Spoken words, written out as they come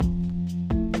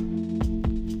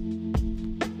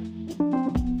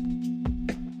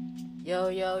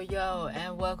Yo,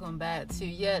 and welcome back to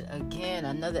yet again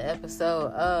another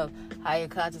episode of Higher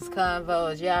Conscious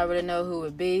Convos. Y'all already know who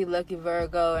it be, Lucky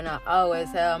Virgo, and I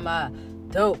always have my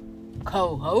dope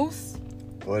co-host.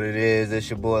 What it is, it's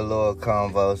your boy Lord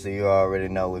Convo, so you already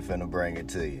know we finna bring it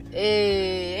to you.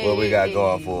 What we got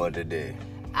going for it today?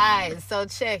 Alright, so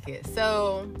check it.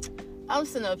 So I'm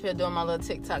sitting up here doing my little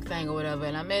TikTok thing or whatever,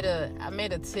 and I made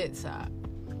a TikTok.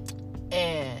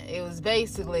 And it was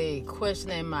basically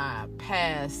questioning my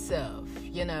past self,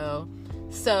 you know.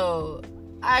 So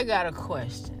I got a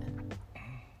question.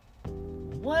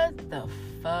 What the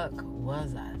fuck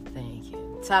was I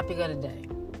thinking? Topic of the day.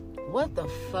 What the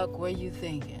fuck were you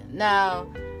thinking? Now,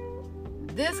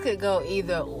 this could go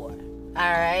either or.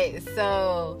 Alright?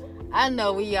 So I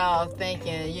know we all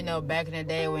thinking, you know, back in the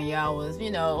day when y'all was,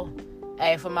 you know,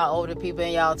 hey, for my older people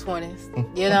in y'all 20s.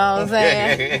 You know what I'm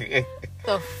saying?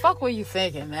 The fuck were you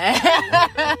thinking, man?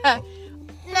 Now,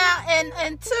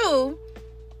 and two,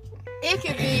 it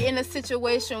could be in a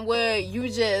situation where you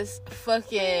just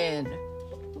fucking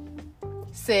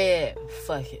said,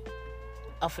 fuck it,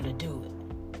 I'm finna do it.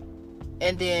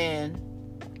 And then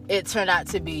it turned out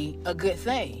to be a good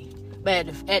thing. But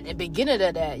at the beginning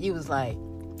of that, you was like,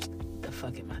 the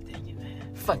fuck am I thinking,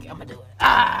 man? Fuck it, I'm gonna do it.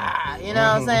 You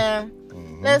know what I'm saying?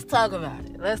 Mm-hmm. Let's talk about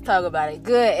it.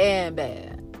 Good and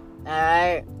bad.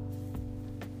 Alright.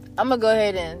 I'm gonna go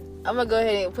ahead and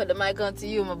put the mic on to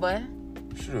you, my boy.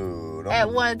 Sure.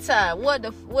 At one time, what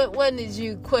did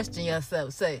you question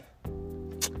yourself? Say,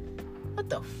 what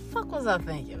the fuck was I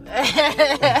thinking?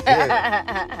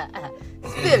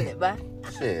 Spill it, boy.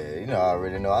 Shit, you know, I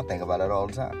already know. I think about it all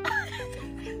the time.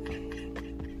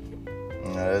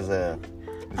 You know,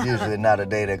 it's usually not a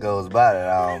day that goes by that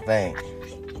I don't think.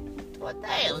 What the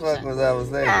fuck was I was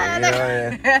thinking?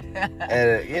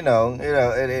 You know,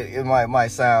 it might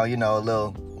sound, you know, a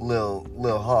little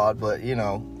hard, but you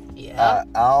know, yeah.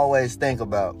 I always think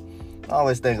about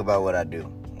what I do,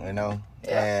 you know,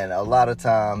 yeah. And a lot of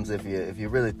times, if you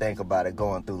really think about it,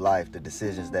 going through life, the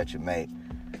decisions that you make,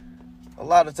 a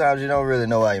lot of times you don't really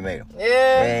know why you made them.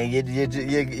 Yeah. And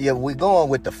we going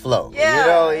with the flow.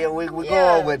 Yeah. You know, we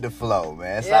going with the flow,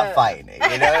 man. Stop fighting it.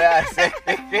 You know what I'm saying?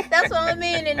 That's what I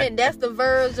mean. And then that's the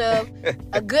verge of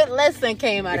a good lesson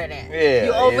came out of that. Yeah.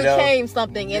 You overcame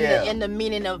something in the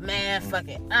meaning of, man, fuck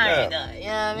it. I ain't done. You know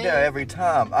what I mean? Yeah, every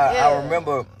time. I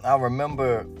remember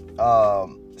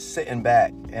sitting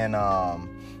back and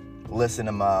listening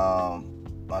to my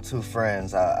two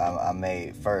friends I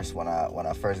made first when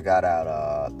I first got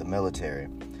out the military,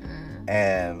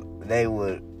 and they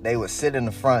would sit in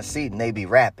the front seat and they be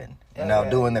rapping, you know,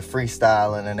 doing the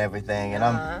freestyling and everything, and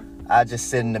I just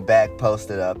sit in the back,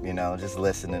 posted up, you know, just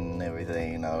listening and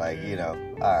everything, you know, like, you know,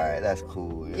 all right, that's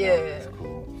cool, you know, that's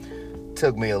cool.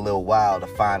 Took me a little while to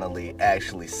finally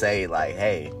actually say, like,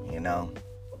 hey, you know,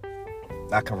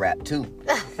 I can rap too.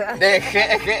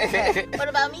 What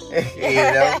about me? You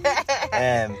know?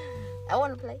 And I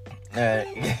want to play.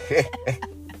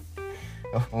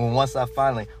 Once I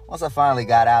finally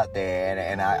got out there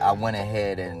and I went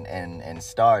ahead and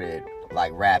started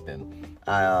like rapping,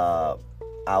 I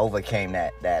overcame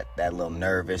that little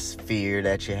nervous fear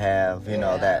that you have, you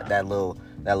know, that little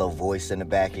voice in the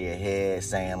back of your head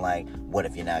saying, like, what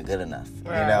if you're not good enough?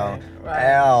 Right, you know? Right.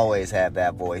 I always have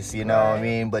that voice, you know what I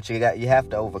mean? But you have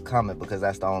to overcome it, because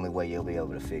that's the only way you'll be able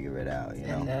to figure it out, you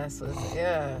know? And that's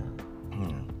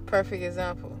perfect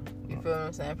example. You feel what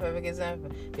I'm saying? Perfect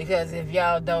example. Because if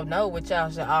y'all don't know, what y'all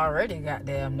should already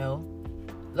goddamn know,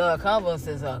 Lord Combos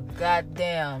is a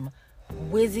goddamn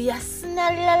Wizzy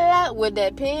with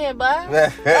that pen, boy.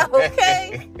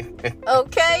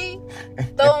 Okay.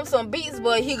 Throw him some beats,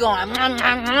 boy. He going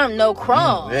no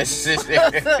crumbs.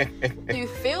 You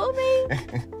feel me?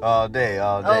 All day.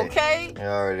 Okay. You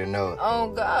already know it.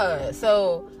 Oh God.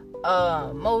 So,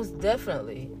 most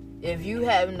definitely, if you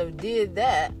hadn't have did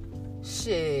that,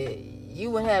 shit,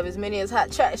 you wouldn't have as many as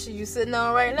hot tracks you sitting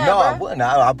on right now. No, bro. I wouldn't.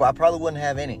 I probably wouldn't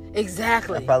have any.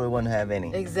 Exactly. I probably wouldn't have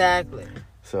any. Exactly.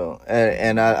 So,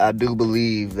 and I do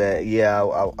believe that, yeah,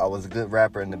 I was a good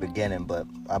rapper in the beginning, but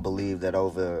I believe that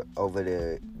over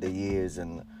the years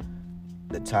and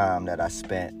the time that I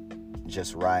spent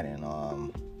just writing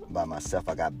by myself,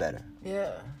 I got better.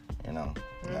 Yeah. You know,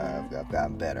 I've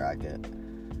gotten better. I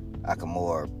can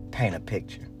more paint a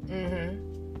picture.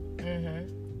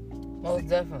 Most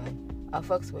definitely. I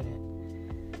fucks with it.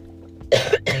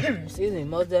 Excuse me,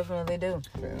 most definitely do.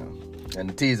 Yeah. And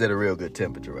the tea's at a real good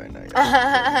temperature right now.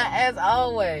 As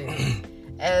always.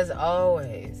 You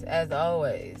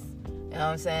know what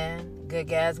I'm saying? Good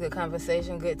gas, good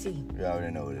conversation, good tea. You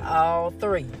already know it. All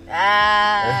three. You see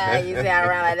I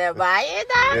around like that, boy.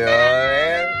 You know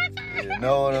You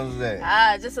know what I'm saying?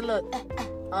 Just a little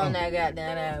on that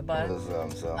goddamn ass, but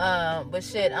but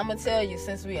shit, I'm gonna tell you,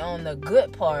 since we on the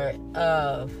good part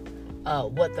of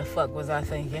what the fuck was I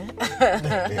thinking?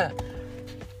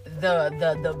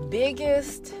 the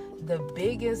biggest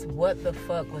what the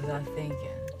fuck was I thinking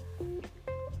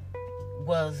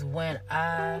was when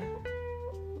I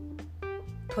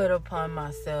put upon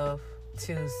myself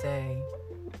to say,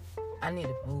 I need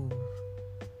to move.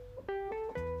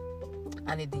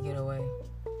 I need to get away.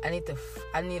 I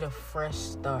need a fresh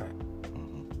start.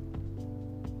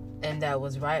 And that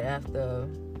was right after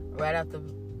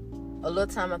a little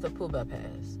time after Pooh Bear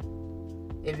passed.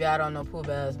 If y'all don't know, Pooh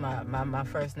Bear is my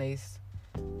first niece,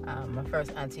 my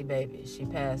first auntie baby. She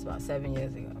passed about 7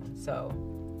 years ago. So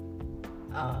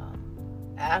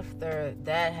after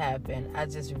that happened, I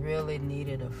just really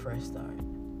needed a fresh start.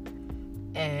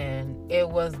 And it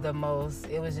was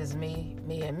just me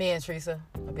and Teresa,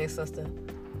 my big sister.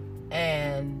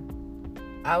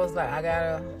 And I was like, I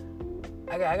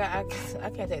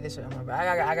can't take this shit anymore, bro.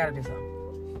 I gotta do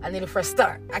something. I need a fresh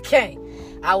start. I can't.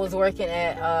 I was working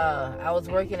at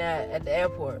the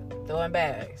airport throwing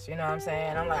bags. You know what I'm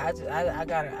saying? I'm like, I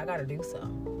gotta do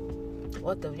something.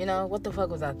 What the fuck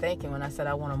was I thinking when I said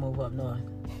I want to move up north?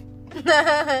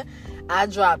 I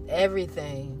dropped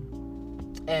everything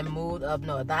and moved up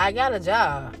north. Now, I got a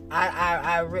job.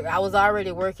 I was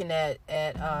already working at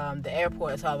the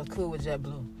airport, so I was cool with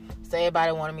JetBlue. So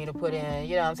everybody wanted me to put in,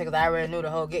 you know what I'm saying, because I already knew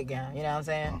the whole get-down, you know what I'm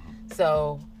saying?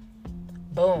 So,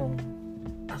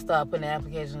 boom, I started putting in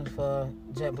applications for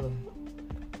JetBlue.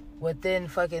 Within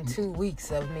fucking 2 weeks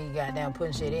of me goddamn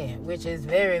putting shit in, which is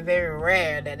very, very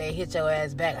rare that they hit your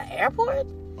ass back. An airport?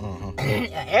 An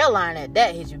airline at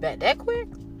that hit you back that quick,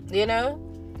 you know?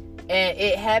 And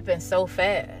it happened so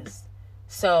fast.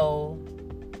 So,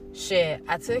 shit,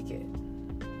 I took it.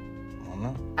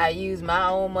 I used my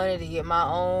own money to get my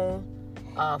own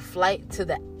flight to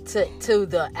the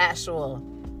actual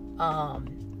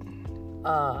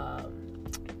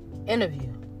interview.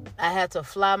 I had to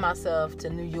fly myself to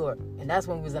New York, and that's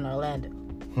when we was in Orlando.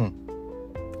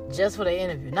 Just for the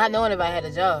interview, not knowing if I had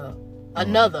a job.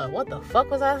 What the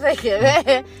fuck was I thinking,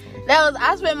 man?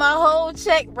 I spent my whole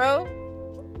check, bro.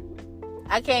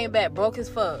 I came back broke as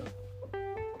fuck.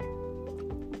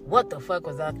 What the fuck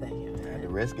was I thinking, man? I had to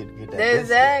risk it to get that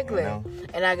exactly. Biscuit, you know?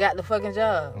 And I got the fucking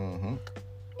job.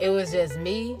 It was just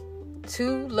me,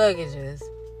 2 luggages,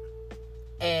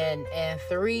 and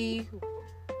 3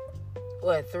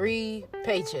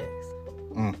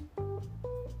 paychecks.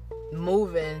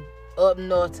 Moving up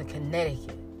north to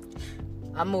Connecticut.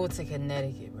 I moved to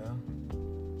Connecticut, bro,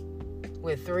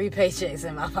 with 3 paychecks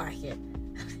in my pocket,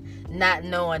 not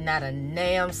knowing not a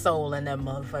damn soul in that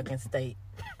motherfucking state.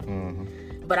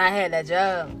 But I had that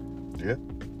job. Yeah.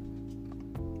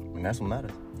 And that's what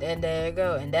matters. And there you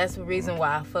go. And that's the reason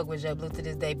why I fuck with JetBlue to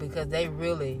this day, because they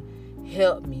really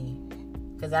helped me.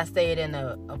 Because I stayed in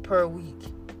a per week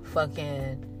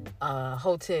fucking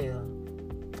hotel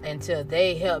until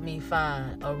they helped me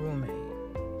find a roommate.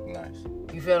 Nice.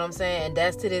 You feel what I'm saying? And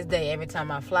that's to this day. Every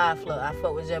time I fly, I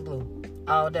fuck with JetBlue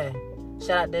all day.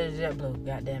 Shout out to JetBlue,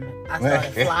 goddammit. I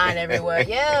started flying everywhere.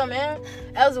 Yeah, man.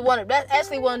 That's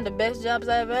actually one of the best jobs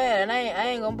I ever had, and I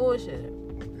ain't gonna bullshit.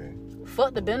 Okay.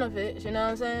 Fuck the benefits, you know what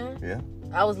I'm saying? Yeah.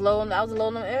 I was low on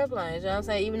them airplanes, you know what I'm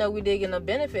saying? Even though we did get the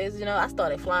benefits, you know, I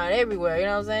started flying everywhere, you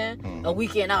know what I'm saying? A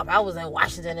weekend off, I was in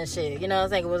Washington and shit, you know what I'm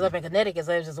saying? It was up in Connecticut,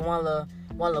 so it was just one little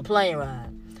plane ride.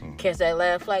 Catch that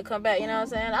last flight, come back, you know what I'm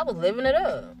saying? I was living it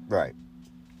up. Right.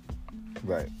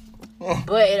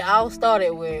 But it all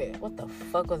started with, what the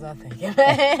fuck was I thinking?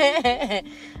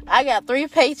 I got 3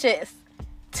 paychecks,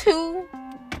 2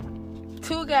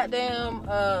 goddamn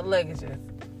luggages,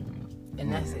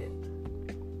 and that's it.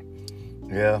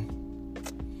 Yeah.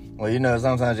 Well, you know,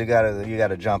 sometimes you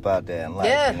gotta jump out there in life.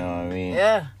 Yeah. You know what I mean?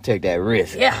 Yeah. Take that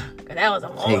risk. Yeah. Cause that was a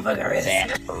motherfucking risk.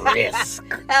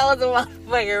 That was a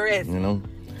motherfucking risk. You know.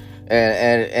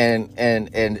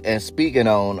 And speaking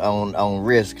on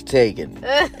risk taking,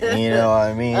 you know what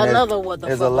I mean?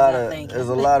 There's a lot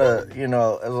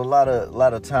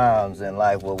of times in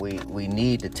life where we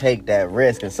need to take that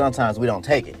risk, and sometimes we don't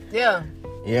take it. Yeah.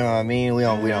 You know what I mean? We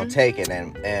don't take it,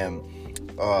 and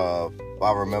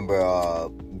I remember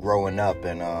growing up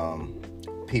and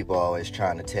people always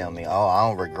trying to tell me, "Oh, I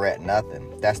don't regret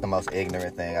nothing." That's the most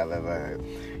ignorant thing I've ever heard.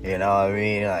 You know what I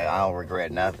mean? Like, I don't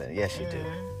regret nothing. Yes, you do.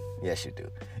 Yes, you do.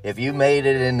 If you made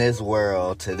it in this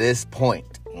world to this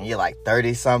point, and you're like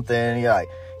 30-something, you're like,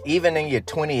 even in your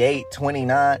 28,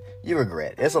 29, you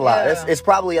regret. It's a lot. It's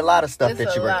probably a lot of stuff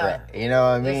that you regret. You know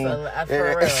what I mean?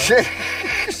 For real.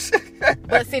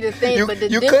 But see the thing, you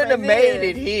couldn't have made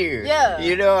it here. Yeah.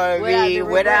 You know what I mean?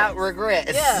 Without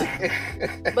regrets.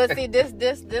 Yeah. But see,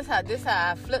 this how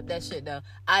I flip that shit though.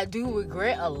 I do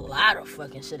regret a lot of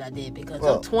fucking shit I did because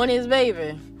I'm 20s,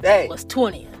 baby. Hey, was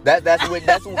 20. That's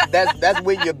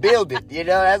when you build it. You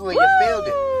know, that's when you build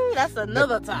it. That's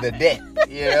another topic. The debt.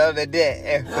 You know, the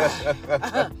debt.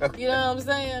 You know what I'm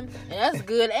saying? And that's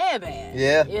good and bad.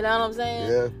 Yeah. You know what I'm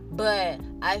saying? Yeah. But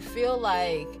I feel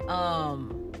like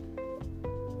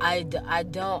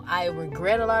I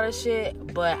regret a lot of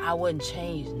shit, but I wouldn't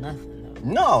change nothing.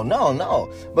 No.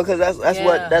 Because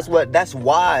that's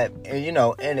why, you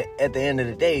know, and at the end of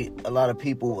the day, a lot of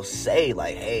people will say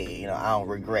like, hey, you know, I don't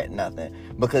regret nothing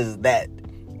because that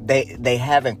they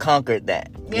haven't conquered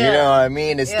that. Yeah. You know what I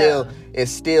mean? It's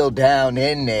still down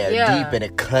in there deep, and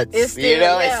it cuts. It's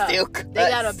still cuts. They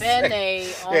got a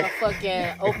Band-Aid on a fucking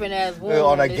open ass wound.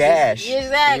 On a gash.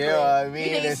 Exactly. You know what I mean?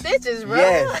 You need stitches, bro.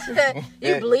 Yes.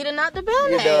 You bleeding out the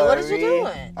Band-Aid. You know what is you mean?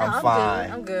 doing? I'm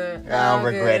fine. I'm good. I don't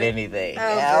regret anything.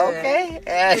 Okay.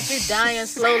 But you dying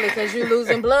slowly because you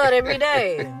losing blood every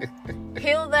day.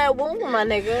 Heal that wound, my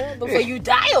nigga, before you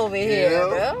die over here,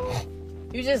 bro.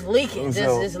 You just leaking,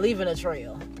 just leaving a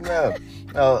trail. Yeah.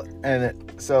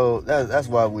 So that's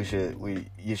why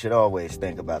you should always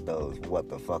think about those what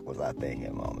the fuck was I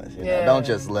thinking moments. You know, don't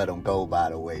just let them go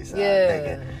by the wayside.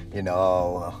 Thinking, you know,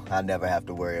 oh, I never have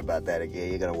to worry about that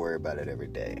again. You're gonna worry about it every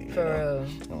day. For real.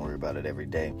 Don't worry about it every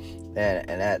day. And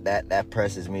that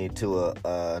presses me to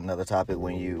another topic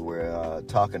when you were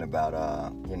talking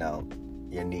about you know,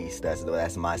 your niece.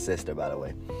 That's my sister, by the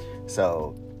way.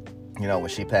 So, you know, when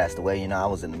she passed away, you know, I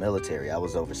was in the military. I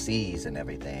was overseas and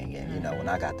everything. And, you know, when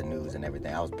I got the news and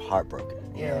everything, I was heartbroken.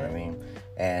 You know what I mean?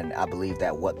 And I believe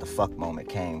that what the fuck moment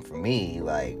came for me,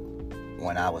 like,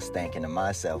 when I was thinking to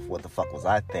myself, what the fuck was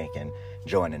I thinking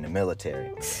joining the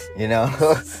military? You know?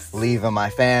 Leaving my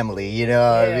family, you know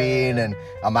what I mean? And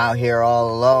I'm out here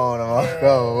all alone. I'm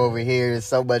over here. There's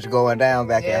so much going down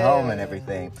back at home and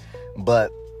everything.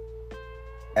 But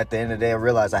at the end of the day, I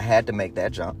realized I had to make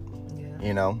that jump.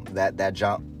 You know, that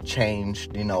jump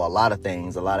changed, you know, a lot of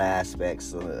things, a lot of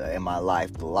aspects in my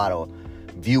life, a lot of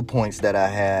viewpoints that I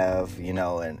have, you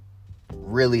know, and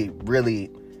really,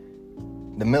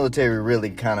 the military really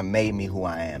kind of made me who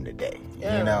I am today.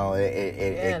 You know,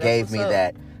 it gave me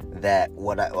that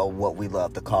what we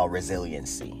love to call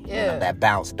resiliency. You know, that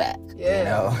bounce back. You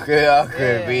know, I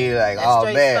could be like, that oh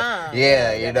man, spine.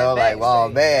 You know, like, oh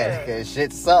man, cause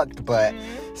shit sucked, but.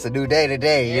 It's a new day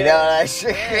today, you know what I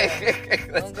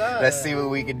mean? Let's see what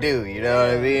we can do, you know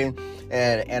what I mean?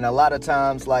 And a lot of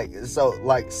times, like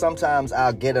sometimes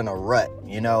I'll get in a rut,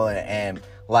 you know, and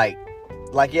like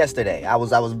yesterday, I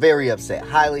was very upset,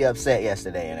 highly upset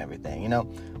yesterday and everything, you know?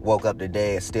 Woke up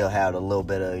today and still had a little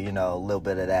bit of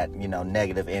that, you know,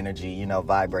 negative energy, you know,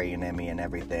 vibrating in me and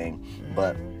everything,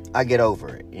 but I get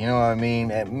over it, you know what I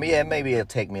mean? And maybe it'll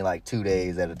take me like 2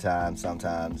 days at a time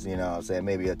sometimes, you know what I'm saying?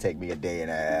 Maybe it'll take me a day and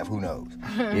a half, who knows?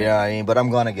 You know what I mean? But I'm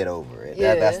gonna get over it.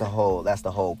 That's the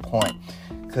whole point.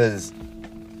 Cause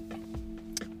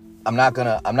I'm not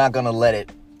gonna let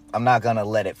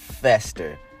it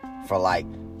fester for like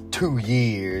 2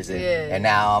 years and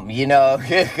now I'm, you know,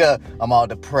 I'm all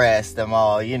depressed. I'm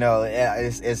all, you know,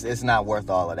 it's not worth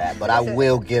all of that. But I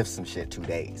will give some shit 2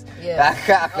 days.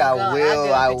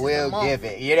 I will give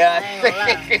it. You know.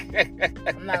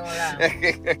 I'm not gonna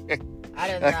lie. I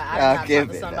didn't talk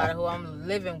to somebody who I'm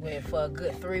living with for a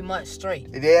good 3 months straight.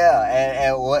 Yeah,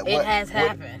 and what has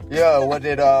happened. Yeah, what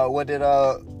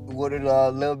did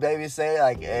Lil Baby say?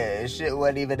 Like, shit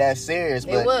wasn't even that serious,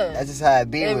 but that's just how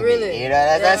it be with me. You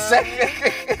know, that's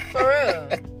for real.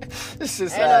 It's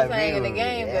just ain't how no thing in the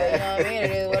game, but you know what I mean?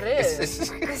 It is what it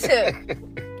is.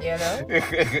 You know?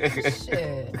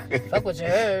 Shit. Fuck what you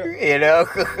heard. You know?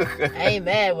 I ain't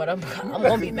mad, but I'm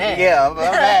gonna be mad. Yeah, I'm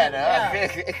mad.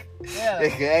 Yeah. I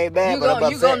ain't mad, but I'm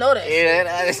upset. You gonna know that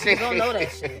shit. You gonna know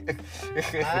that shit.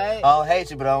 Right? I don't hate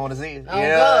you, but I don't want to see you.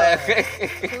 God.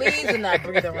 Please do not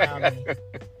breathe around me.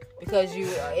 Because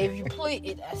if you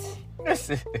please,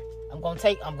 I'm gonna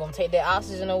take that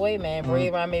oxygen away, man.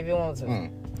 Breathe around me if you want to.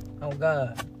 Oh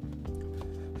God.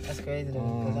 That's crazy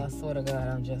though, because I swear to God,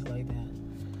 I'm just like that.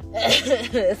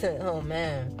 Oh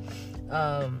man.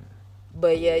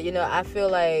 But yeah, you know, I feel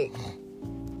like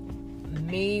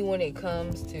me when it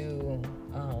comes to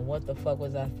what the fuck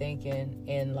was I thinking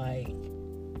in like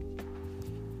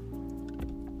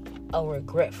a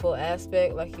regretful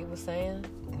aspect, like you were saying,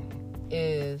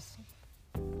 is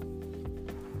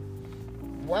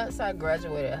once I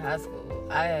graduated high school,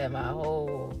 I had my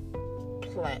whole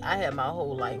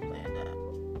life planned out,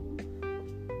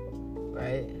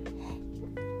 right?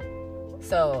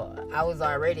 So I was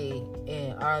already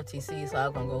in ROTC, so I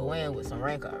was gonna go in with some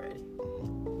rank already.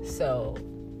 So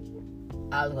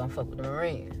I was gonna fuck with the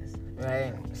Marines,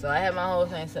 right? So I had my whole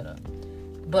thing set up.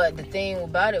 But the thing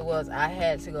about it was I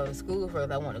had to go to school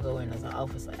first. I wanted to go in as an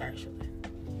officer, actually.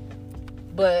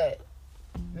 But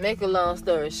make a long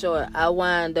story short, I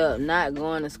wound up not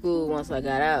going to school once I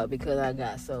got out because I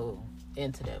got so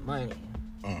into that money.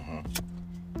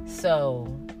 Mm-hmm. So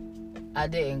I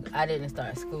didn't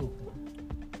start school.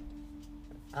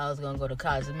 I was gonna go to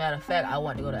college. As a matter of fact, I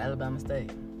wanted to go to Alabama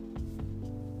State.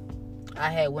 I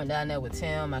had went down there with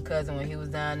Tim, my cousin, when he was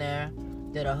down there.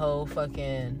 Did a whole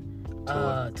fucking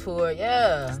tour.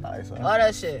 Yeah. That's nice, huh? All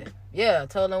that shit. Yeah.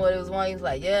 Told him what it was wanting. He was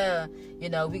like, yeah, you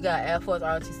know, we got Air Force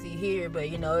ROTC here, but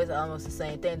you know, it's almost the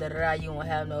same thing. You won't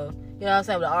have no, you know what I'm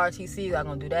saying? With the ROTC, I'm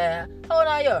gonna do that. Hold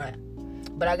on, you're right.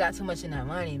 But I got too much in that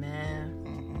money, man.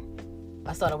 Mm-hmm.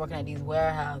 I started working at these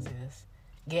warehouses,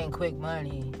 getting quick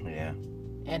money. Yeah.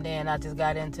 And then I just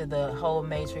got into the whole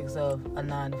matrix of a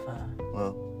 9 to 5.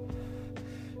 Well,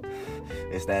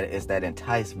 it's that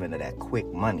enticement of that quick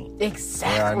money.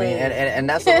 Exactly. You know what I mean? And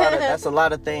that's a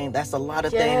lot of thing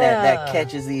that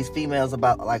catches these females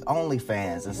about like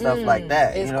OnlyFans and stuff like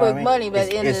that. It's you know quick what I mean? money, but at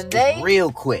the end of the day, it's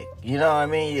real quick. You know what I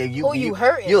mean? You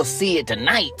hurting? You'll see it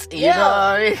tonight. You know what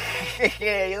I mean?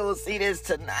 Yeah, you'll see this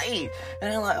tonight.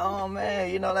 And they're like, oh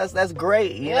man, you know that's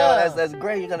great. You know that's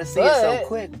great. You're gonna see it so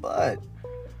quick, but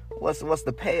what's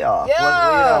the payoff?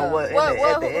 Yeah.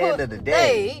 At the end of the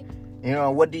day. You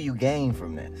know, what do you gain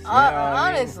from this? You know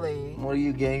honestly. I mean? What do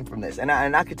you gain from this? And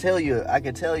I could tell you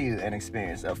an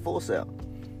experience of Full Sail.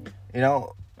 You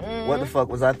know, what the fuck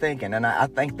was I thinking? And I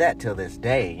think that till this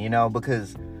day, you know,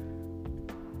 because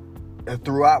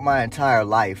throughout my entire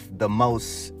life, the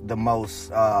most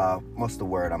what's the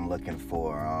word I'm looking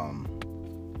for?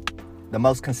 The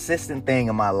most consistent thing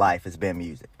in my life has been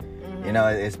music. Mm-hmm. You know,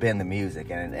 it's been the music,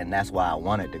 and that's why I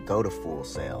wanted to go to Full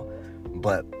Sail.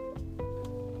 But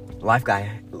life got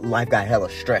hella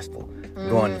stressful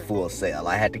going to Full Sail.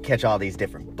 I had to catch all these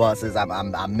different buses.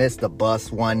 I missed the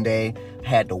bus one day.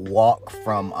 Had to walk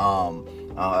from for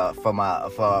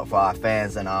our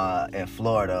fans in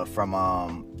Florida from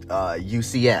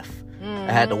UCF. Mm-hmm.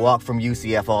 I had to walk from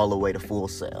UCF all the way to Full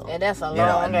Sail. And that's a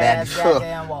long ass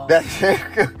goddamn walk.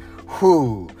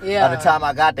 Whew. Yeah. By the time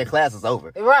I got there, class was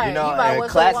over. Right. You know,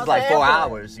 class is like 4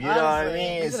 hours. You know what I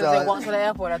mean? You so walk to the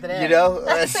airport after that. You know,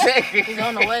 he's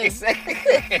on the way.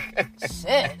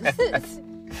 Shit.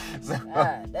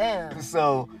 God damn.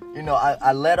 So you know,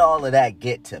 I let all of that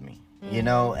get to me. Mm-hmm. You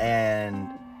know, and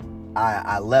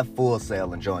I left Full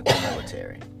Sail and joined the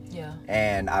military. Yeah.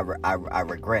 And I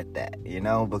regret that. You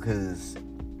know, because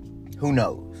who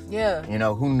knows? Yeah. You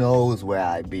know, who knows where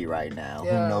I'd be right now?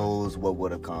 Yeah. Who knows what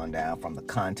would have gone down from the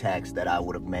contacts that I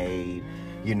would have made,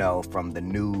 you know, from the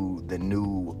new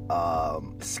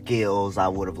skills I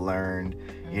would have learned.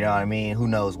 You know what I mean? Who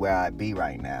knows where I'd be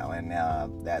right now? And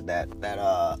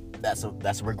that's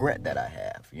a regret that I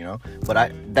have, you know?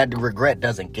 But that regret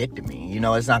doesn't get to me. You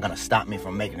know, it's not going to stop me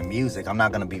from making the music. I'm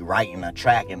not going to be writing a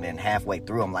track and then halfway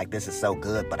through I'm like, this is so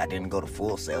good, but I didn't go to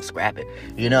Full Sail, scrap it.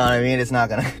 You know what I mean? It's not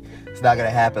going to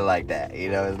happen like that. You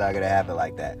know, it's not going to happen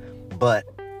like that. But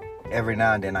every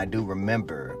now and then I do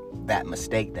remember that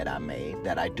mistake that I made,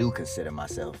 that I do consider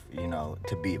myself, you know,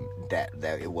 to be that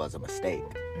it was a mistake.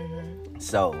 Mm-hmm.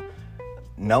 So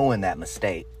knowing that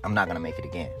mistake, I'm not going to make it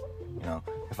again. You know,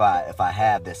 if I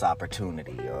have this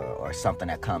opportunity or something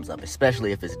that comes up,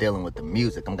 especially if it's dealing with the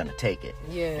music, I'm going to take it.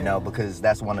 Yeah. You know, because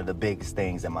that's one of the biggest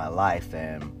things in my life.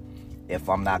 And if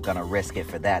I'm not going to risk it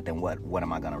for that, then what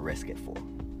am I going to risk it for?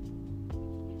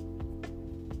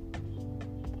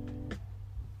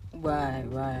 Right.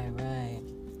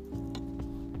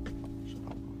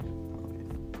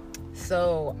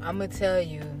 So I'm gonna tell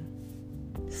you,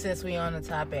 since we on the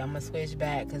topic, I'm gonna switch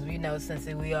back because we know since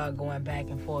we are going back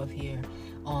and forth here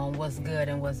on what's good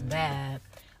and what's bad.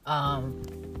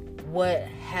 What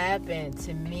happened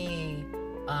to me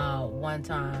one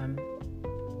time,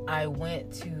 I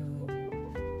went to,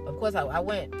 of course I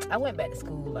went back to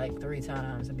school like 3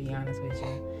 times, to be honest with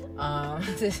you.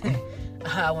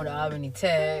 I went to Albany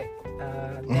Tech,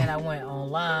 then I went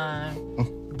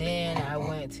online, then I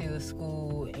went to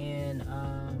school in,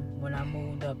 when I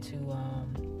moved up to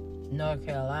North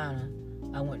Carolina,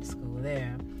 I went to school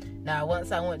there. Now,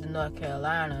 once I went to North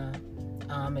Carolina,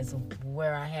 is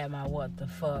where I had my what the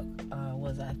fuck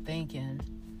was I thinking,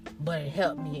 but it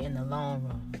helped me in the long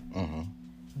run. Mm-hmm.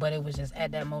 But it was just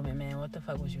at that moment, man, what the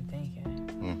fuck was you thinking?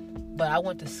 Mm. But I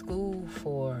went to school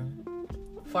for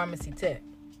pharmacy tech,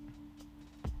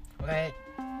 right?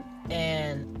 And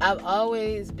And I've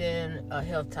always been a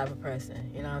health type of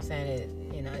person. You know what I'm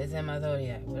saying? It's in my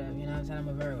zodiac, whatever. You know what I'm saying? I'm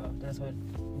a Virgo. That's what,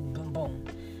 boom, boom.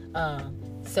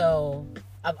 So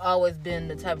I've always been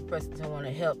the type of person to want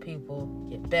to help people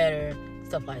get better,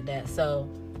 stuff like that. So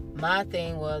my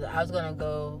thing was I was going to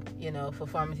go, for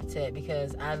pharmacy tech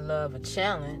because I love a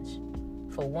challenge,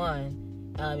 for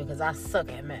one, because I suck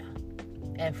at math.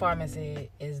 And pharmacy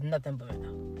is nothing but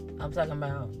math. I'm talking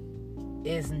about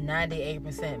it's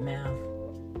 98% math,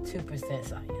 2%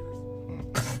 science.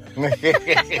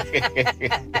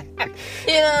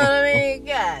 You know what I mean?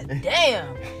 God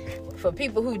damn. For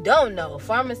people who don't know,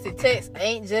 pharmacy techs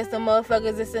ain't just the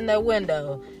motherfuckers that's in their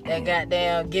window that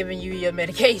goddamn giving you your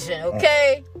medication,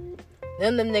 okay?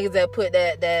 Them niggas that put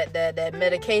that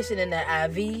medication in the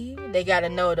IV, they gotta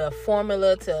know the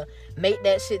formula to make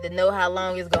that shit, to know how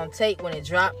long it's gonna take when it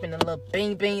drop in the little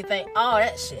bing thing, all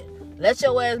that shit. Let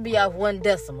your ass be off 1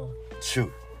 decimal.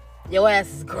 Shoot. Your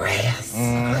ass is grass.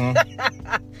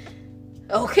 Mm-hmm.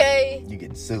 Okay? You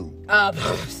getting sued.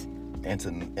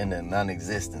 Into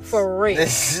non-existence. For real. You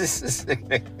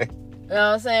know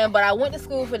what I'm saying? But I went to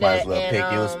school for that. Might as well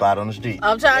pick you a spot on the street.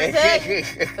 I'm trying to tell you.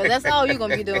 Because that's all you're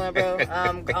going to be doing, bro.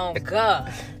 Oh,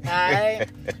 God. Alright?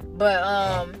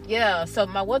 But, yeah. So,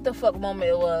 my what the fuck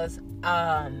moment was,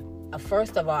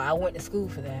 first of all, I went to school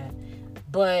for that.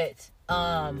 But,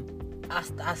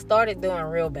 I started doing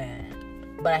real bad.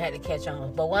 But I had to catch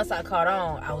on. But once I caught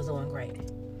on, I was doing great.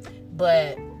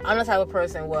 But I'm the type of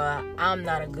person where I'm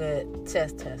not a good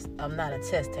test. I'm not a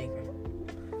test taker.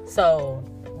 So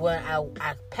when I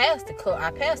passed the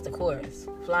course,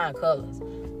 flying colors.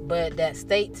 But that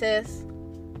state test,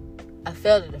 I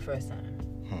failed it the first time.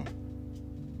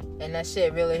 And that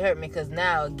shit really hurt me because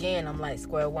now, again, I'm like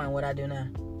square one. What I do now?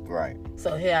 Right.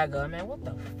 So here I go. Man, what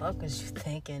the fuck was you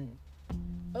thinking?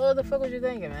 What the fuck was you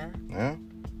thinking, man? Yeah.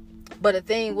 But the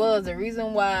thing was, the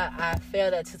reason why I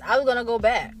failed that test, I was going to go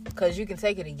back because you can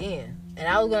take it again. And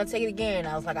I was going to take it again. And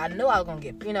I was like, I know I was going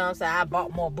to get, you know what I'm saying? I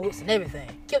bought more boots and everything.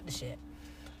 Killed the shit.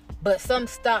 But some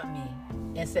stopped me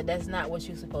and said, that's not what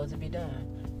you're supposed to be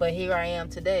doing. But here I am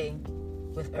today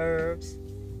with herbs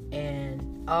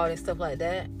and all this stuff like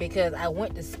that. Because I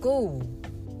went to school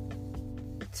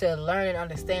to learn and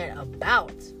understand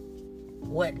about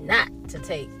what not to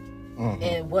take. Mm-hmm.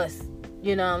 And what's,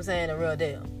 you know what I'm saying, the real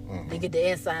deal. Mm-hmm. To get the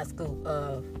inside scoop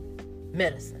of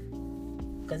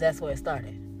medicine. Because that's where it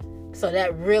started. So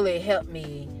that really helped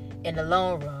me in the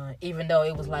long run. Even though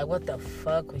it was like, what the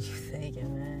fuck was you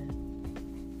thinking, man?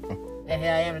 And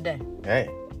here I am today. Hey,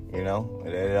 you know,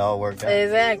 it all worked out.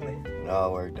 Exactly. It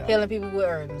all worked out. Healing people with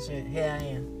herbs and shit. Here I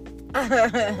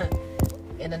am.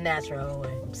 In a natural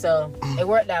way. So it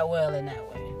worked out well in that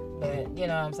way. But, you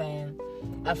know what I'm saying?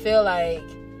 I feel like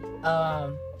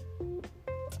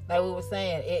we were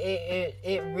saying,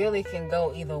 it really can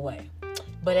go either way.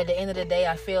 But at the end of the day,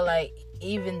 I feel like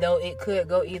even though it could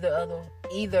go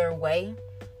either way,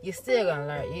 you're still gonna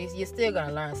learn. You're still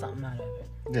gonna learn something out of it.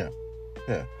 Yeah.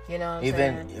 You know what I'm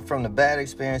saying? Even from the bad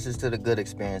experiences to the good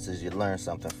experiences, you learn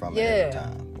something from it every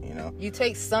time. You know, you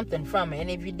take something from it, and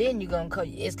if you didn't,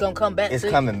 it's gonna come back. It's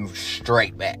coming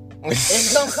straight back.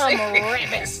 It's gonna come right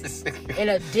back in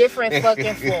a different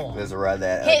fucking form. Let's run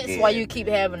that. Hence again. why you keep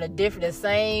having the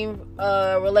same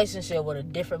relationship with a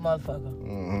different motherfucker.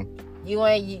 Mm-hmm.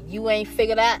 You ain't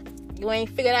figured out. You ain't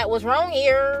figured out what's wrong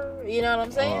here. You know what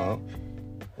I'm saying? Uh-huh.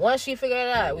 Once you figure it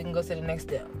out, we can go to the next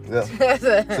step. Yeah.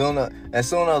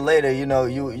 sooner or later, you know,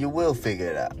 you will figure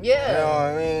it out. Yeah. You know what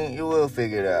I mean? You will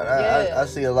figure it out. I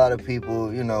see a lot of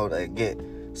people, you know, that get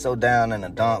so down in the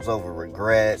dumps over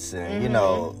regrets and, you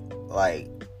know, like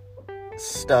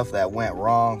stuff that went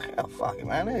wrong. Oh, fuck it,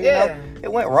 man. You know,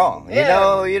 it went wrong.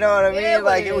 Yeah. You know what I mean?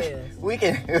 Like we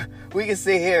can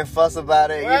sit here and fuss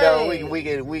about it. Right. You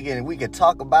know, we can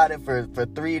talk about it for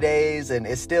 3 days and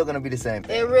it's still gonna be the same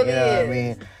thing. It really you know is. What I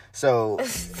mean? So,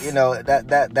 you know,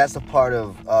 that's a part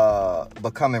of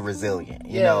becoming resilient,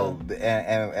 you know,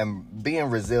 and being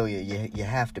resilient, you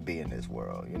have to be in this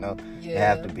world, you know? Yeah. You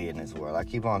have to be in this world. I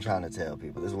keep on trying to tell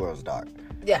people, this world's dark.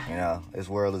 Yeah. You know, this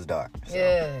world is dark. So.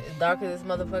 Yeah, it's dark as this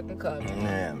motherfucking cup.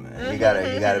 Yeah, man. You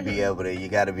gotta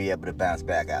be able to bounce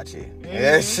back out here. Mm-hmm.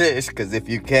 Yeah, shit. Because if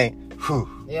you can't, whew.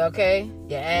 You okay?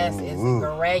 Your ass is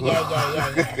gray.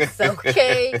 Yeah. It's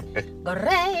okay.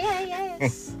 Gray.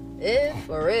 Yeah,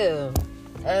 for real.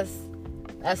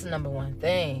 That's the number one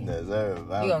thing. You're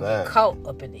gonna get caught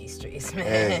up in these streets, man.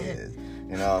 It is.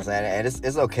 You know what I'm saying? And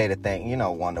it's okay to think, you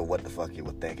know, wonder what the fuck you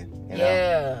were thinking. You know?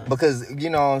 Yeah. Because, you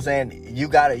know what I'm saying, you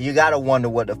gotta wonder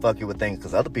what the fuck you were thinking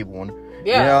because other people wonder.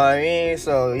 Yeah. You know what I mean?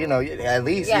 So, at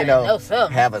least, know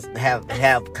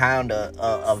have kind of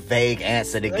a vague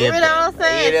answer to give them. You know what I'm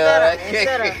saying?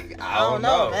 Instead of, I don't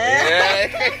know,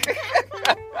 man.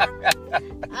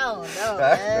 I don't know,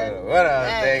 man. What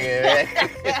I'm thinking,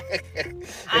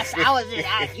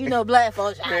 man. Black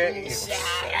folks. Hey, shit.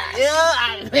 You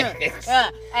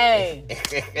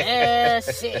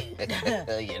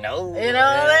know what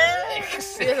I mean?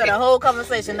 This is a whole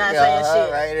conversation not saying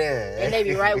shit. Right there. And they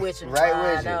be right with you. Right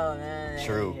with you. Know, man.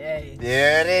 True. Hey.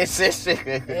 Yeah, it is. It is. You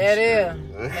know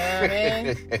what I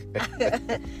mean?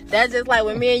 That's just like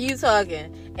when me and you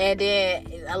talking. And then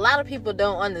a lot of people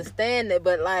don't understand it,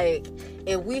 but like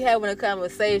if we having a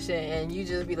conversation and you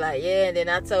just be like, yeah, and then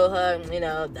I told her, and then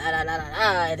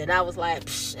I was like,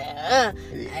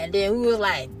 and then we was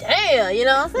like, damn, you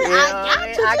know what I'm saying?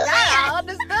 I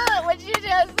understood what you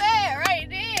just said right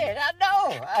there. I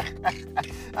know.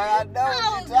 I know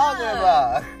what you're talking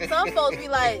about. Some folks be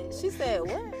like, she said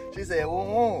what? She said,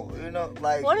 woo,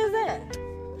 like. What is that?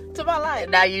 To my life.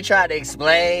 Now you try to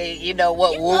explain,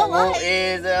 what woo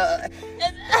is.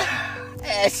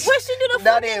 What she do the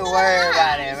Don't even worry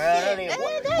about it, bro.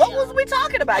 What was we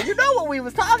talking about? You know what we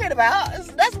was talking about.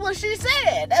 That's what she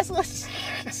said. That's what she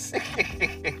said.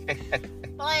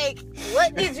 Like,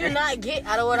 what did you not get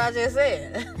out of what I just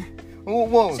said?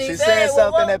 Woo. She said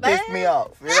something that pissed me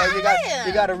off.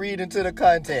 You got to read into the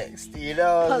context. You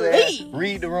know what I'm saying?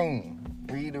 Read the room.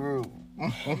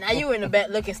 Now you in the back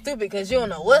looking stupid because you don't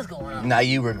know what's going on. Now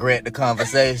you regret the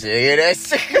conversation. You know?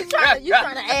 You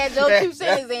trying to add your 2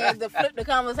 cents in to flip the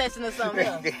conversation to something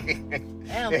else.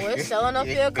 Damn, boy, it's showing up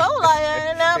your cola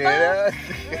in there, bro.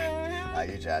 Now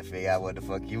you trying to figure out what the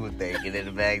fuck you were thinking in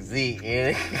the back seat.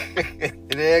 It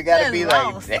gotta be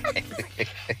lost. Like that.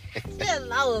 Just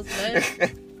lost, man.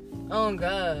 Oh,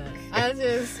 God.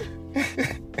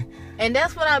 And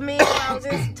that's what I mean when I was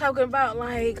just talking about,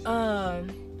 like,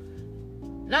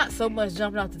 not so much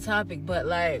jumping off the topic, but,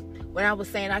 like, when I was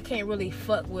saying I can't really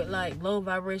fuck with, like, low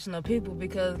vibrational people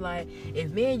because, like,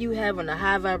 if me and you having a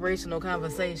high vibrational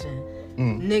conversation,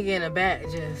 nigga in the back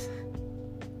just...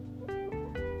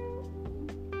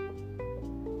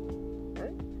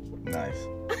 Nice.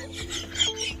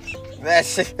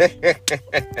 That's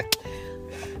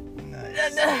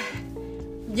nice.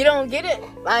 You don't get it?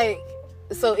 Like,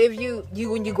 so if you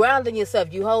when you grounding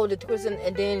yourself, you hold the twist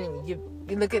and then you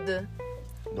look at the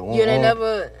you ain't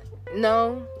never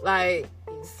know, like,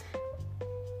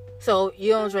 so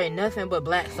you don't drink nothing but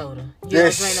black soda. You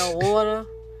don't drink no water.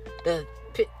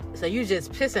 So you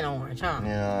just pissing orange, huh? You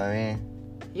know what I mean?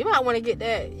 You might want to get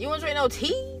that. You don't drink no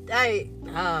tea? Like,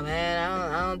 oh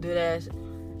man, I don't do that.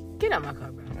 Get out my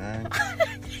car, bro.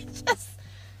 Just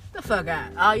the fuck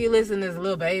out. All you listen is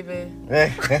Lil Baby.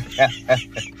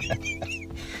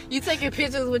 You taking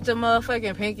pictures with your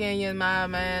motherfucking pinky in your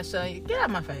mind, man. So get out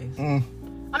my face.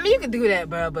 I mean, you can do that,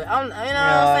 bro, but you know what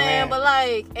I'm saying? But,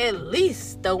 like, at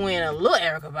least throw in a little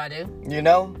Erykah Badu. You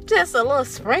know? Just a little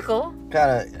sprinkle.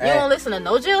 Kinda. You don't listen to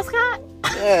no Jill Scott?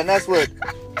 Yeah, and that's what,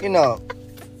 Damn, man.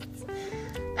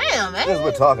 That's what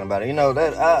we're talking about. You know,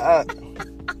 that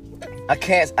I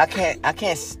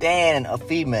can't stand a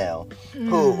female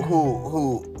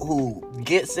who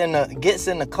gets in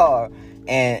the car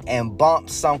and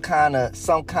bumps some kind of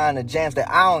jams that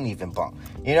I don't even bump.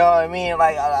 You know what I mean?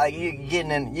 Like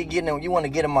you want to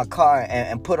get in my car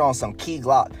and put on some Key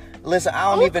Glock. Listen,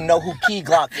 I don't even know who Key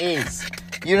Glock is.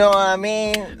 You know what I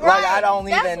mean? Right. Like I don't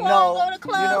even know. I go to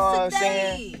clubs you know what today. I'm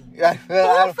saying? Who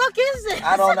the fuck is this?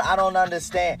 I don't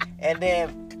understand. And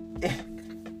then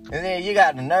you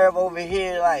got the nerve over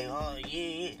here, like, oh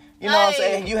yeah. You know what I'm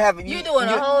saying? You doing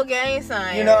a whole gang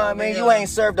sign. You know what I mean? You ain't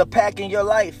served a pack in your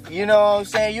life. You know what I'm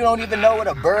saying? You don't even know what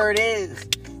a bird is.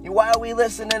 Why are we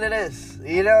listening to this?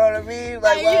 You know what I mean?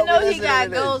 Like you know he got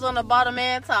goals on the bottom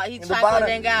and top. He chocolate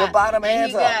and got the bottom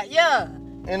and top. Yeah.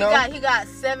 You know? He got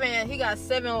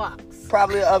 7 locks.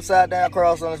 Probably an upside down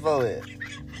cross on his forehead.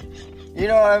 You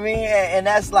know what I mean? And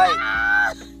that's like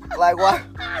why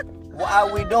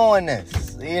are we doing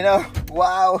this? You know?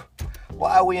 Why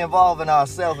are we involving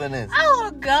ourselves in this?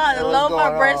 Oh God, the low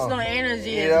vibrational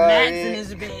energy is maxing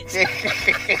this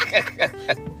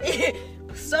bitch.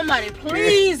 Somebody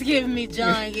please give me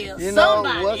John Gill.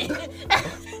 Somebody.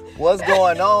 What's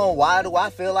going on? Why do I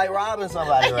feel like robbing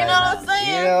somebody right now? You know what I'm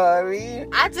saying? You know what I mean?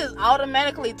 I just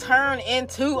automatically turn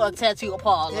into a tattoo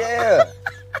parlor. Yeah.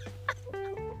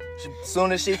 As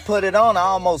soon as she put it on, I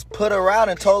almost put her out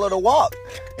and told her to walk.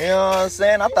 You know what I'm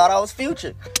saying? I thought I was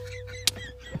Future.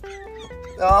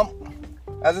 I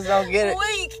just don't get it.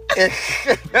 Weak.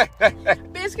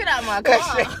 Bitch, get out of my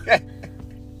car.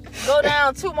 Go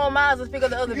down 2 more miles and pick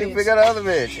up the other bitch. Pick up the other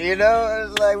bitch. You know,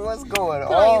 it's like, what's going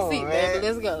Put on your seat, man? baby.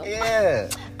 Let's go. Yeah.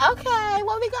 Okay,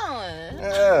 where we going?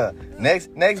 Yeah. Next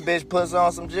bitch puts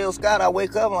on some Jill Scott. I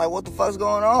wake up, I'm like, what the fuck's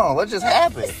going on? What just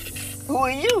happened? Who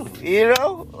are you? You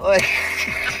know? Like,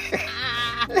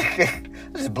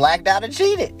 just blacked out and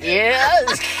cheated. Yeah.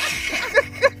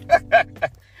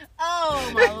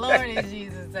 Oh, my Lord and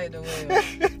Jesus, take the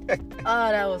wheel. Oh,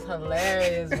 that was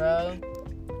hilarious, bro.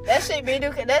 That shit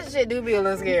do be a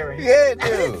little scary. Yeah,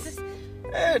 dude.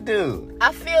 Yeah, dude.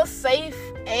 I feel safe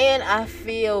and I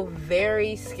feel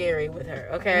very scary with her.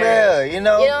 Okay. Yeah, you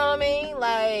know. You know what I mean?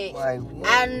 Like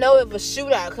I know if a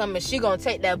shootout coming, she gonna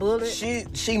take that bullet.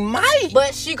 She might,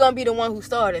 but she gonna be the one who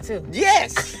started too.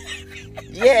 Yes.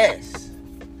 Yes.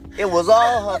 It was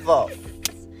all her fault.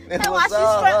 That's why she's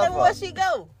struggling where she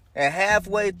go. And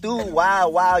halfway through,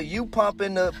 while you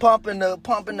pumping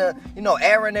the, you know,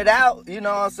 airing it out, you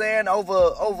know what I'm saying,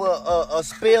 over a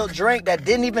spilled drink that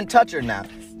didn't even touch her now.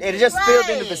 It just spilled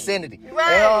in the vicinity.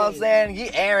 Right. You know what I'm saying? You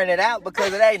airing it out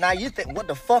because of that. Now you think, what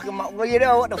the fuck am I, well, you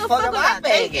know, what the fuck am I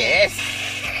thinking?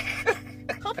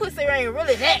 Her pussy ain't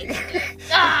really that.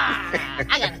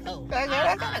 I gotta go. I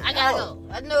gotta go.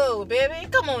 I know, baby.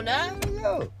 Come on now.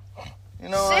 You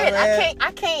know shit, what I mean?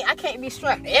 I can't be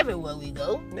strapped everywhere we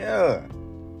go. Yeah.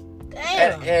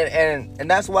 Damn. And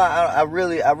that's why I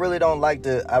really don't like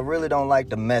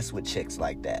to mess with chicks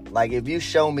like that. Like, if you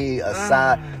show me a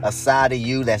side of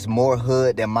you that's more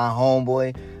hood than my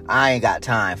homeboy, I ain't got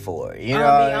time for it. You know,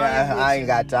 I ain't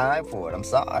got time for it. I'm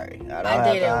sorry.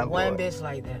 I dated one bitch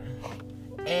like that,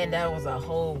 and that was a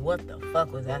whole what the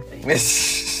fuck was I thinking?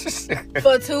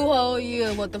 For 2 whole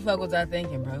years, what the fuck was I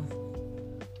thinking, bro?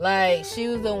 Like, she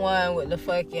was the one with the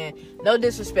fucking, no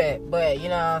disrespect, but you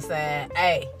know what I'm saying?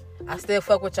 Hey, I still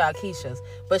fuck with y'all Keishas.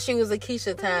 But she was a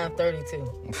Keisha time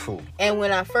 32. Ooh. And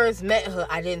when I first met her,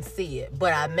 I didn't see it.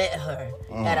 But I met her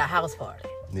at a house party.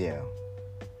 Yeah.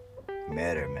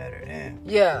 Met her, damn.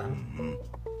 Yeah. Mm-hmm.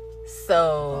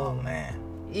 So. Oh, man.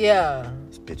 Yeah.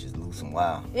 This bitch is loose and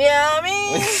wild. Yeah, I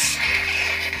mean.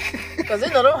 Because,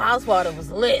 you know, the house party was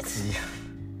lit. Yeah.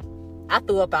 I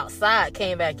threw up outside,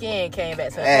 came back to the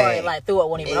party, like, threw up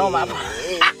wasn't even on my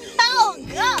party. Oh,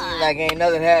 God. Like, ain't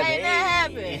nothing happened. Ain't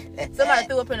nothing happened. Somebody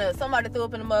threw up in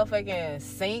the motherfucking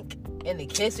sink in the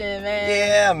kitchen, man.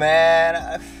 Yeah, man.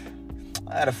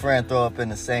 I had a friend throw up in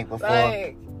the sink before.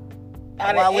 Like,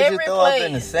 why would you throw up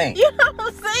in the sink? You know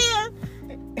what I'm saying?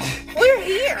 We're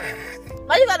here.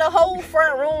 Like, you got the whole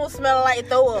front room smelling like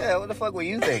throw up. Yeah, what the fuck were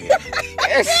you thinking?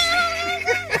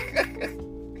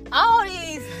 all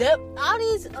these.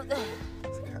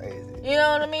 It's crazy. You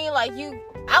know what I mean? Like,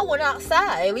 I went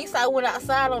outside. At least I went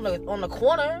outside on the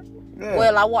corner. Yeah.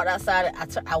 Well, I walked outside.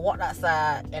 I walked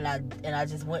outside and I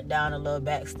just went down a little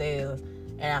back stairs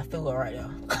and I threw it right there.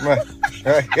 Right.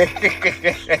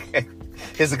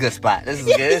 It's a good spot. This is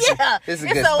good. This is a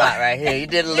good spot right here. You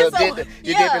did a little, did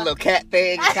the little cat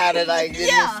thing, kind of like you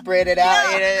spread it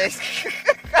out. Yeah.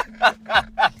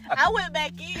 I went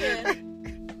back in.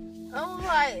 I was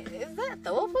like, is that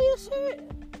throw up for your shirt?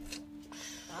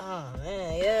 Oh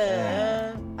man,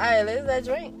 yeah. All right, let's that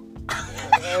drink.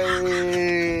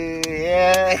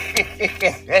 Yeah.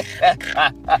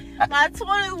 My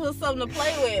 20s was something to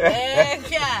play with, man.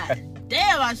 God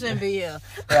damn, I shouldn't be here.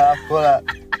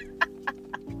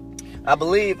 I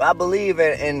believe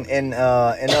in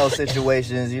those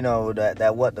situations, you know,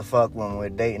 that what the fuck when we're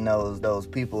dating those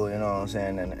people, you know what I'm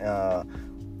saying, and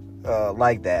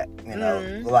like that, you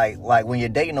know, like when you're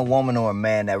dating a woman or a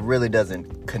man that really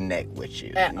doesn't connect with you,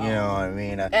 you know what I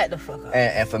mean? At the fuck up.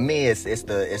 And for me, it's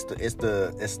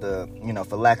the you know,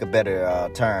 for lack of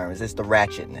better terms, it's the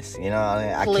ratchetness. You know what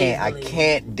I mean? I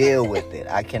can't deal with it.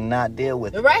 I cannot deal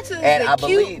with the ratchetness is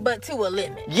cute, but to a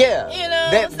limit. Yeah, you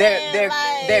know,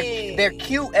 they're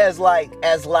cute as like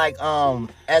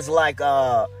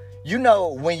you know,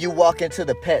 when you walk into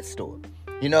the pet store.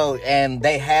 You know, and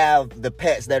they have the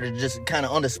pets that are just kind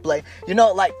of on display. You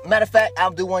know, like, matter of fact, I'll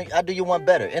do you one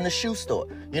better. In the shoe store.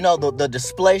 You know, the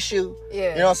display shoe.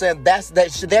 Yeah. You know what I'm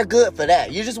saying? They're good for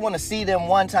that. You just want to see them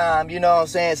one time, you know what I'm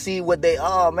saying? See what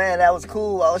oh man, that was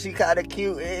cool. Oh, she kind of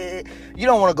cute. You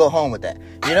don't want to go home with that.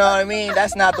 You know what I mean?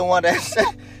 That's not the one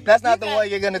that's not the one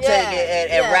you're going to take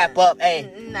and wrap up. Hey,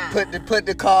 put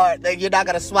the card. You're not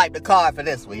going to swipe the card for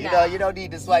this one. You know, you don't need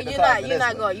to swipe the card for this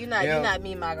one. You're not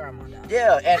me and my grandma.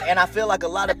 Yeah, and I feel like a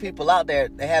lot of people out there,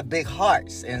 they have big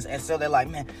hearts, and so they're like,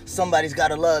 man, somebody's got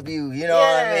to love you, you know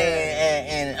what I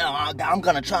mean? And I'm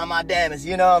going to try my damnedest,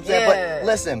 you know what I'm saying? But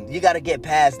listen, you got to get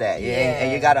past that,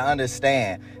 and you got to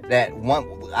understand that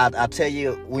I'll tell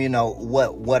you, you know,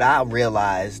 what I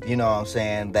realized, you know what I'm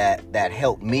saying, that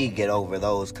helped me get over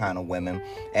those kind of women.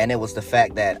 And it was the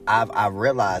fact that I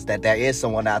realized that there is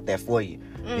someone out there for you.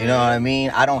 You know what I mean?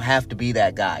 I don't have to be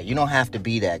that guy. You don't have to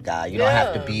be that guy. You don't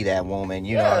have to be that woman.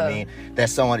 You know what I mean?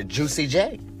 There's someone, Juicy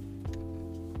J.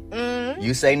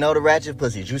 You say no to ratchet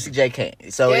pussy. Juicy J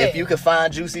can't. So if you can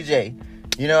find Juicy J,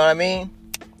 you know what I mean?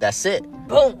 That's it.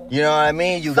 Boom. You know what I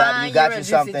mean? You got you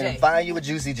something. J. Find you a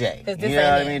Juicy J. You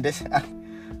know what I mean? This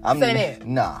I'm this ain't it.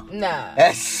 Nah.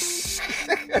 That's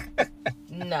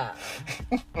nah.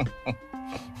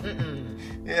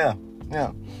 Yeah.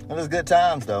 It was good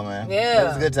times though, man. Yeah. It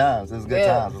was good times.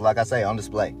 Times. Like I say, on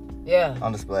display. Yeah.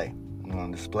 On display.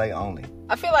 On display only.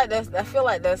 I feel like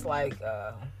that's like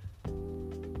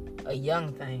a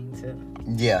young thing too.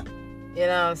 Yeah. You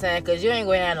know what I'm saying? Because you ain't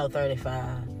going to have no 35.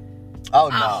 Oh,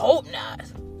 no. I hope not.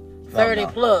 30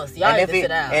 plus. Y'all need to sit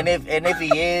down. And if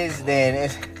he is, then...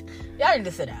 Y'all need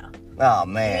to sit down. Oh,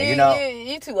 man. You know...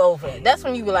 You too old for it. That's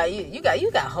when you be like, you got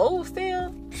hoes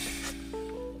still?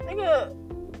 Nigga,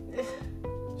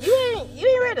 you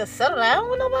ain't ready to settle down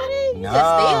with nobody? You just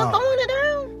still throwing it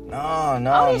down?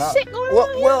 No. All this shit going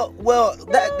on? Well,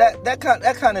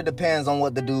 that kind of depends on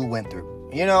what the dude went through.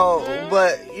 You know,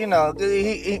 but, you know,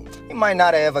 he might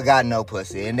not have ever got no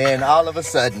pussy. And then all of a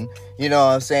sudden, you know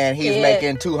what I'm saying, he's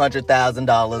making $200,000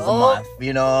 a month.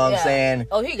 You know what I'm saying?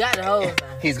 Oh, he got the hoes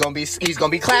now. He's gonna be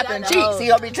clapping cheeks. He's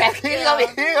gonna be clapping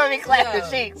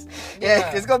cheeks.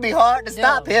 Yeah, it's gonna be hard to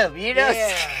stop him, you know?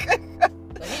 Yeah.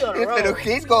 He on the road.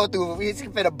 He's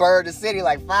finna burn the city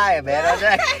like fire,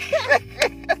 man.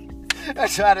 I'm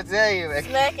trying to tell you, man.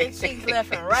 Smacking cheeks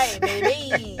left and right,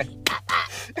 baby.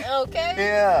 Okay.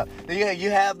 Yeah. You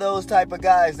have those type of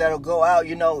guys that'll go out,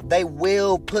 you know, they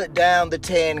will put down the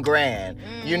 10 grand,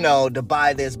 you know, to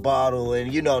buy this bottle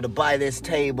and, you know, to buy this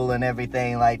table and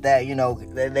everything like that. You know,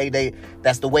 they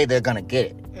that's the way they're gonna get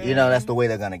it. You know, that's the way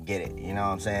they're gonna get it. You know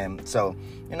what I'm saying? So,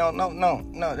 you know,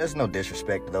 no, there's no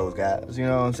disrespect to those guys. You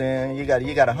know what I'm saying? You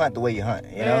gotta hunt the way you hunt.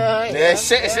 You know? And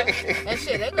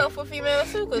shit, they go for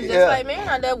females too, cause just like men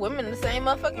out there, women the same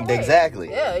motherfucking way. Exactly.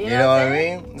 Yeah, you know what I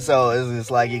mean? So it's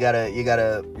just like you gotta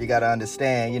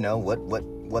understand. You know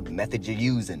what method you're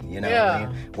using. You know what I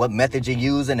mean? What method you're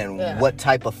using and what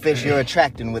type of fish you're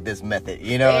attracting with this method.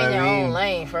 You know what I mean? Stay in your own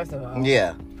lane, first of all.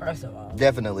 Yeah. First of all.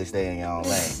 Definitely stay in your own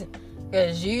lane.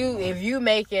 Cause if you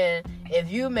making,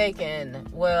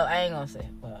 well, I ain't gonna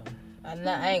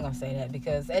say that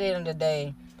because at the end of the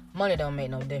day, money don't make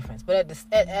no difference. But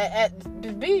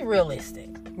be realistic.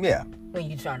 Yeah. When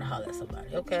you trying to holler at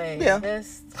somebody, okay? Yeah.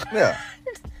 Yeah.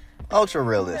 Ultra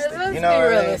realistic. Let's you know be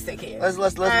realistic here. Let's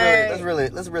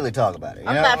really talk about it.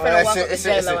 I'm not finna walk up to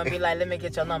J-Lo and be like, let me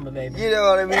get your number, baby. You know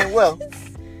what I mean? Well,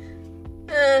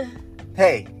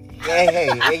 hey,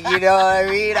 you know what I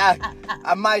mean?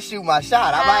 I might shoot my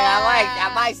shot. I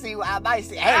might see.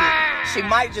 Hey, she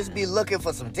might just be looking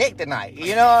for some dick tonight.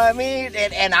 You know what I mean?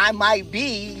 And I might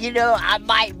be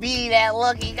that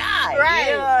lucky guy. Right.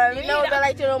 You know what I mean? You know that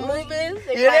like to the movies?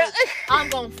 Like, I'm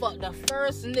gonna fuck the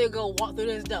first nigga walk through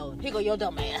this door. He go, your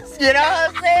dumb ass. You know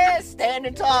what I'm saying?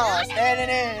 Standing tall, standing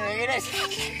in.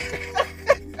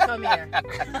 Come here.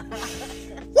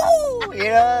 Woo! You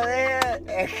know what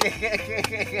I'm saying?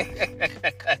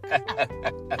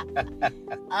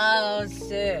 Oh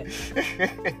shit.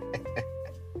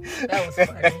 That was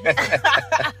funny.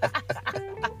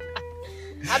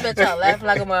 I bet y'all laughing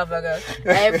like a motherfucker.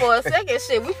 And for a second,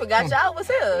 shit, we forgot y'all was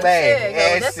here.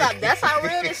 Man, shit, that's how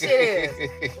real this shit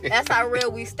is. That's how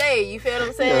real we stay. You feel what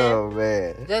I'm saying? Oh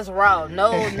man. Just raw.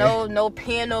 No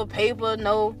pen, no paper,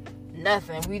 no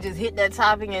nothing. We just hit that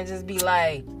topic and just be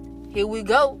like, here we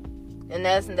go. And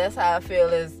that's how I feel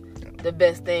is the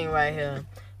best thing right here.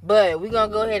 But we're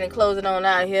gonna go ahead and close it on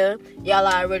out here. Y'all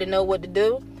already know what to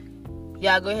do.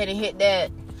 Y'all go ahead and hit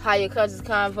that Higher Conscious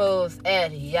Convos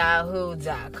at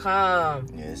yahoo.com.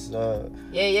 Yes, sir.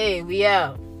 Yeah, we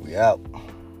out. We out.